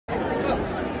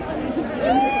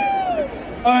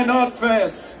Oh,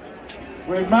 Knotfest.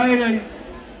 We've made a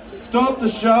stop the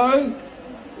show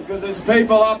because there's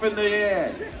people up in the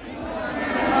air.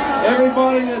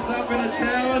 Everybody that's up in a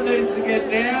tower needs to get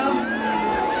down,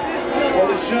 or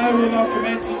the show will not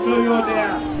commence until you're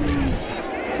down.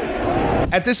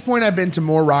 At this point, I've been to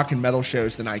more rock and metal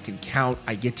shows than I can count.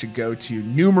 I get to go to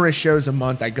numerous shows a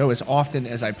month. I go as often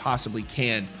as I possibly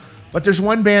can. But there's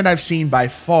one band I've seen by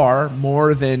far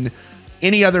more than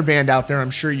any other band out there.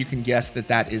 I'm sure you can guess that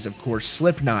that is, of course,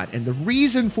 Slipknot. And the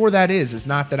reason for that is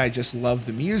not that I just love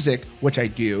the music, which I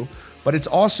do, but it's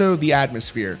also the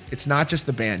atmosphere. It's not just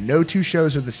the band. No two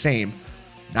shows are the same,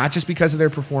 not just because of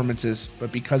their performances,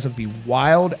 but because of the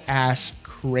wild-ass,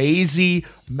 crazy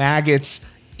maggots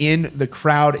in the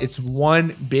crowd. It's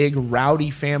one big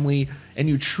rowdy family, and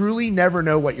you truly never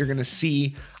know what you're going to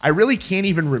see. I really can't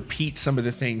even repeat some of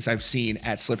the things I've seen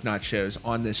at Slipknot shows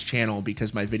on this channel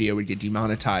because my video would get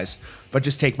demonetized, but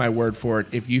just take my word for it.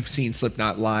 If you've seen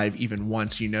Slipknot live even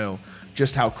once, you know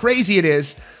just how crazy it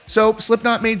is. So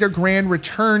Slipknot made their grand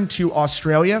return to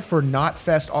Australia for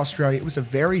Knotfest Australia. It was a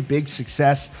very big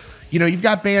success. You know, you've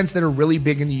got bands that are really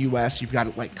big in the US. You've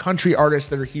got like country artists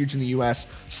that are huge in the US.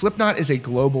 Slipknot is a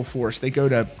global force. They go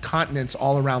to continents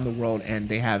all around the world and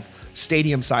they have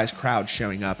stadium-sized crowds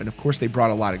showing up. And of course, they brought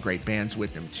a lot of great bands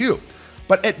with them too.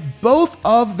 But at both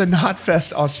of the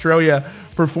Knotfest Australia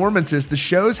performances, the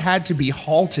shows had to be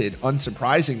halted,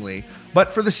 unsurprisingly,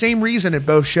 but for the same reason at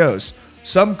both shows.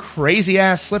 Some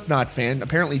crazy-ass Slipknot fan,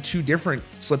 apparently two different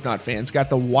Slipknot fans, got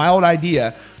the wild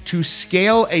idea to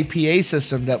scale a PA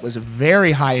system that was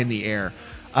very high in the air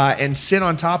and sit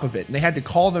on top of it. And they had to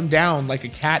call them down like a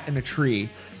cat in a tree,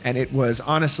 and it was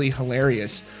honestly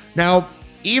hilarious. Now,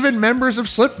 even members of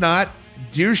Slipknot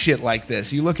do shit like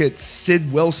this. You look at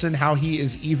Sid Wilson, how he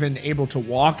is even able to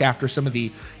walk after some of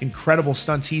the incredible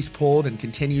stunts he's pulled and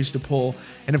continues to pull.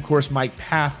 And of course, Mike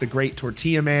Paff, the great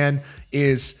Tortilla Man,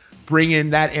 is bringing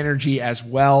that energy as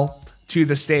well to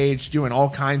the stage, doing all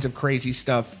kinds of crazy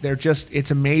stuff.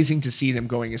 It's amazing to see them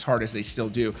going as hard as they still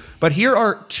do. But here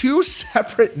are two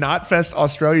separate Knotfest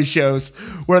Australia shows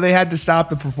where they had to stop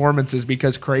the performances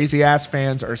because crazy ass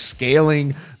fans are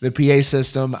scaling the PA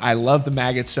system. I love the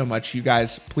Maggots so much. You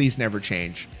guys, please never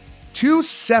change. Two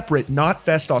separate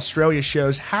Knotfest Australia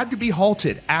shows had to be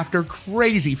halted after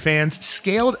crazy fans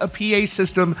scaled a PA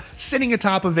system sitting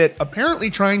atop of it, apparently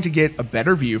trying to get a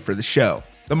better view for the show.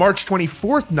 The March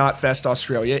 24th Knotfest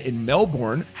Australia in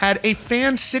Melbourne had a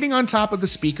fan sitting on top of the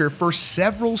speaker for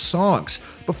several songs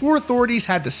before authorities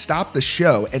had to stop the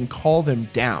show and call them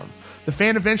down. The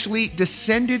fan eventually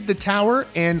descended the tower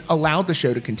and allowed the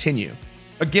show to continue.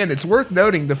 Again, it's worth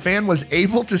noting the fan was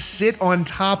able to sit on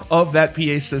top of that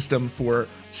PA system for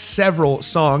several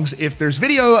songs. If there's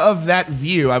video of that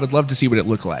view, I would love to see what it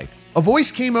looked like. A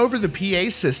voice came over the PA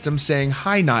system saying,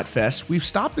 "Hi, Knotfest. We've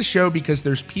stopped the show because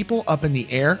there's people up in the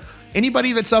air.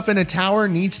 Anybody that's up in a tower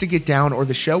needs to get down or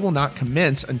the show will not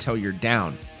commence until you're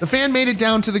down." The fan made it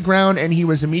down to the ground and he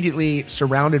was immediately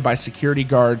surrounded by security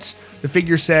guards. The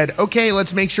figure said, "Okay,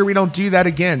 let's make sure we don't do that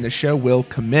again. The show will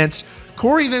commence."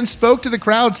 Corey then spoke to the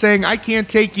crowd saying, "I can't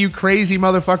take you crazy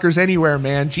motherfuckers anywhere,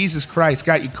 man. Jesus Christ,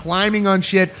 got you climbing on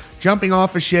shit, jumping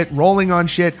off of shit, rolling on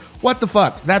shit. What the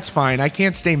fuck? That's fine. I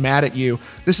can't stay mad at you.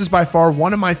 This is by far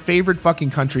one of my favorite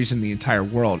fucking countries in the entire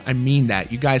world. I mean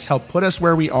that. You guys helped put us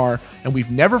where we are, and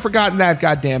we've never forgotten that,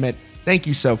 goddammit. Thank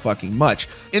you so fucking much."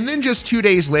 And then just 2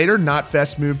 days later,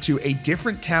 Knotfest moved to a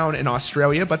different town in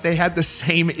Australia, but they had the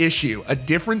same issue. A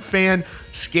different fan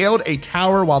scaled a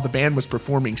tower while the band was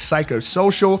performing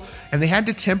Psychosocial, and they had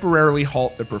to temporarily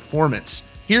halt the performance.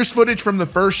 Here's footage from the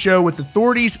first show with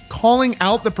authorities calling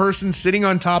out the person sitting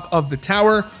on top of the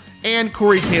tower and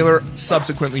Corey Taylor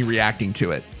subsequently reacting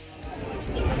to it.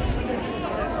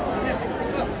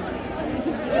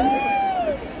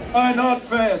 Oh,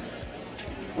 Knotfest.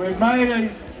 We've made a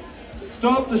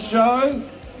stop the show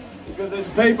because there's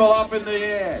people up in the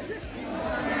air.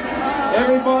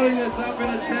 Everybody that's up in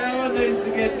a tower needs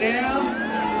to get down,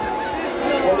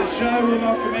 or the show will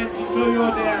not commence until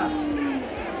you're down.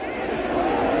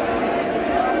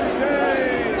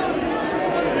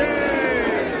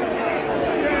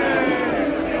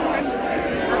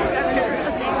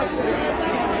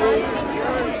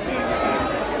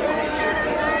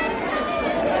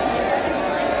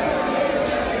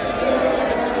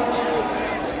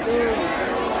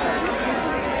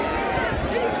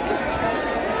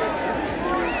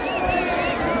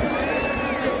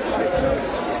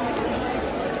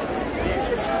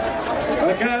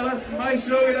 Okay, let's make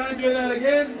sure we don't do that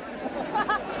again.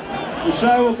 The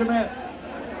show will commence.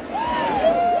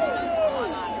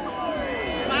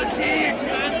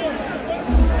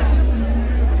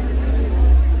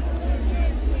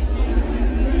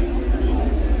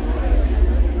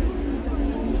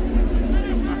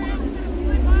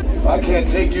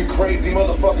 gonna take you crazy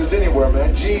motherfuckers anywhere,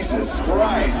 man. Jesus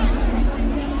Christ.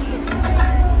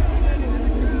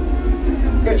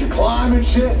 Got you climbing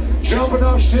shit, jumping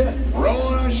up shit,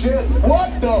 rolling on shit.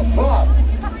 What the fuck?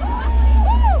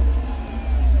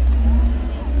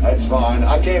 That's fine.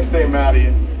 I can't stay mad at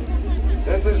you.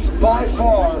 This is by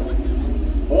far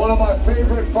one of my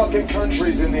favorite fucking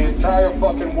countries in the entire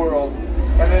fucking world.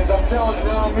 And I'm telling you,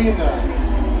 now I mean that.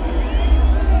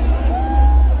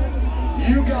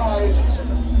 You guys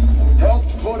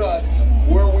helped put us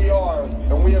where we are,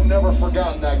 and we have never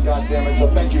forgotten that, goddammit.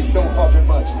 So thank you so fucking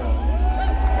much, man.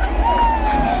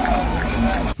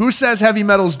 Who says heavy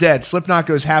metal's dead? Slipknot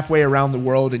goes halfway around the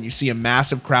world and you see a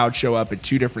massive crowd show up at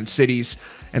 2 different cities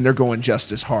and they're going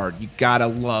just as hard. You gotta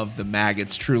love the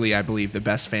Maggots. Truly, I believe, the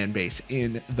best fan base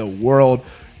in the world.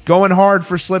 Going hard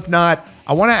for Slipknot.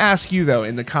 I want to ask you, though,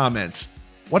 in the comments,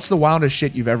 what's the wildest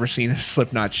shit you've ever seen at a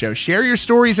Slipknot show? Share your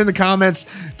stories in the comments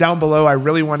down below. I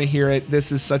really want to hear it.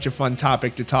 This is such a fun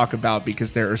topic to talk about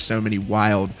because there are so many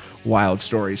wild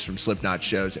stories from Slipknot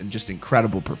shows and just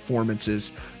incredible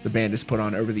performances the band has put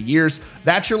on over the years.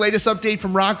 That's your latest update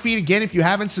from Rockfeed. Again, if you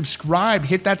haven't subscribed,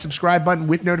 hit that subscribe button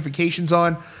with notifications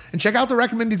on and check out the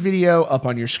recommended video up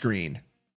on your screen.